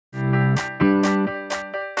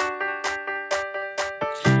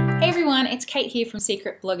everyone, it's Kate here from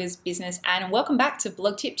Secret Bloggers Business, and welcome back to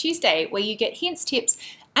Blog Tip Tuesday, where you get hints, tips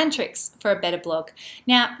and tricks for a better blog.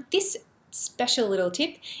 Now, this special little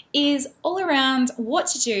tip is all around what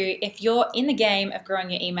to do if you're in the game of growing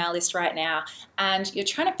your email list right now and you're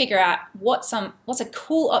trying to figure out what's a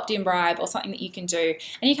cool opt-in bribe or something that you can do,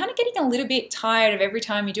 and you're kind of getting a little bit tired of every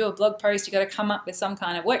time you do a blog post you got to come up with some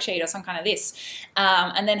kind of worksheet or some kind of this,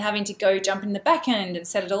 and then having to go jump in the back end and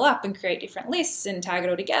set it all up and create different lists and tag it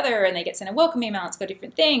all together, and they get sent a welcome email, it's got a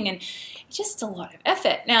different thing, and it's just a lot of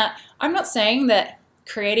effort. Now, I'm not saying that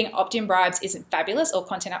creating opt-in bribes isn't fabulous, or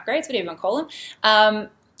content upgrades, whatever you want to call them.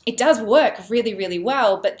 It does work really, really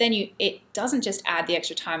well, but then it doesn't just add the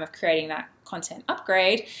extra time of creating that content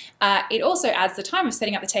upgrade, it also adds the time of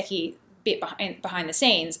setting up the techie bit behind the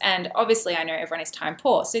scenes, and obviously I know everyone is time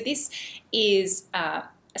poor, so this is a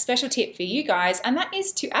special tip for you guys, and that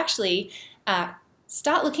is to actually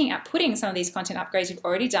start looking at putting some of these content upgrades you've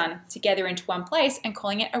already done together into one place and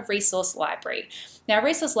calling it a resource library. Now,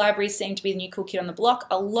 resource libraries seem to be the new cool kid on the block.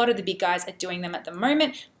 A lot of the big guys are doing them at the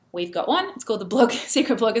moment. We've got one. It's called the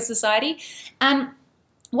Secret Blogger Society. And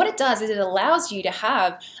what it does is it allows you to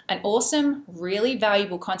have an awesome, really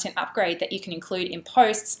valuable content upgrade that you can include in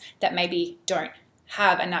posts that maybe don't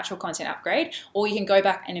have a natural content upgrade, or you can go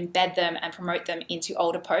back and embed them and promote them into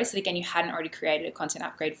older posts that, again, you hadn't already created a content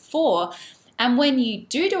upgrade for. And when you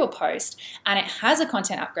do a post and it has a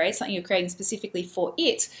content upgrade, something you're creating specifically for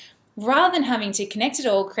it, rather than having to connect it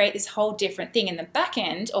all, create this whole different thing in the back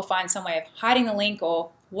end, or find some way of hiding the link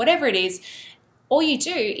or whatever it is, all you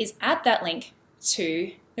do is add that link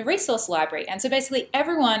to the resource library. And so basically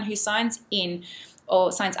everyone who signs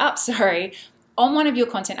up, on one of your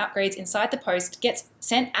content upgrades inside the post gets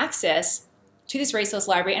sent access to this resource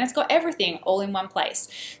library, and it's got everything all in one place.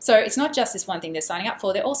 So it's not just this one thing they're signing up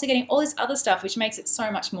for, they're also getting all this other stuff, which makes it so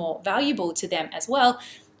much more valuable to them as well.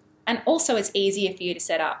 And also it's easier for you to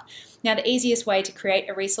set up. Now, the easiest way to create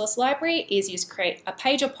a resource library is you just create a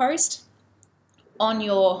page or post on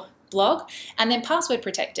your blog and then password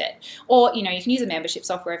protect it. Or, you can use a membership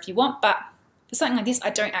software if you want, but for something like this, I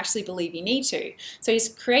don't actually believe you need to. So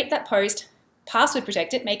just create that post, password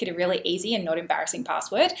protect it, make it a really easy and not embarrassing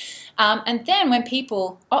password. And then when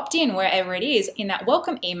people opt in, wherever it is, in that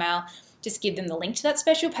welcome email, just give them the link to that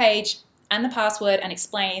special page and the password, and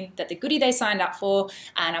explain that the goodie they signed up for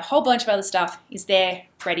and a whole bunch of other stuff is there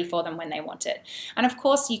ready for them when they want it. And of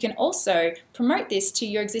course, you can also promote this to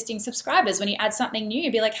your existing subscribers. When you add something new,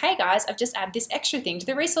 be like, hey guys, I've just added this extra thing to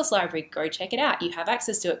the resource library. Go check it out. You have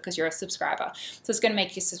access to it because you're a subscriber. So it's going to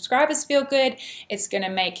make your subscribers feel good. It's going to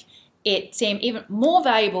make it seem even more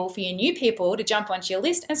valuable for your new people to jump onto your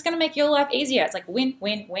list, and it's going to make your life easier. It's like win,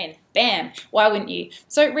 win, win. Bam. Why wouldn't you?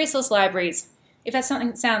 So resource libraries, if that's something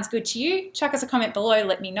that sounds good to you, chuck us a comment below,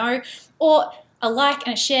 let me know, or a like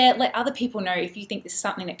and a share, let other people know if you think this is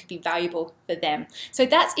something that could be valuable for them. So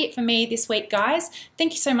that's it for me this week, guys.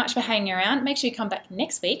 Thank you so much for hanging around. Make sure you come back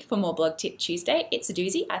next week for more Blog Tip Tuesday. It's a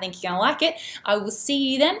doozy. I think you're going to like it. I will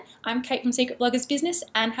see you then. I'm Kate from Secret Bloggers Business,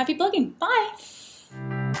 and happy blogging.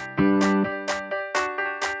 Bye.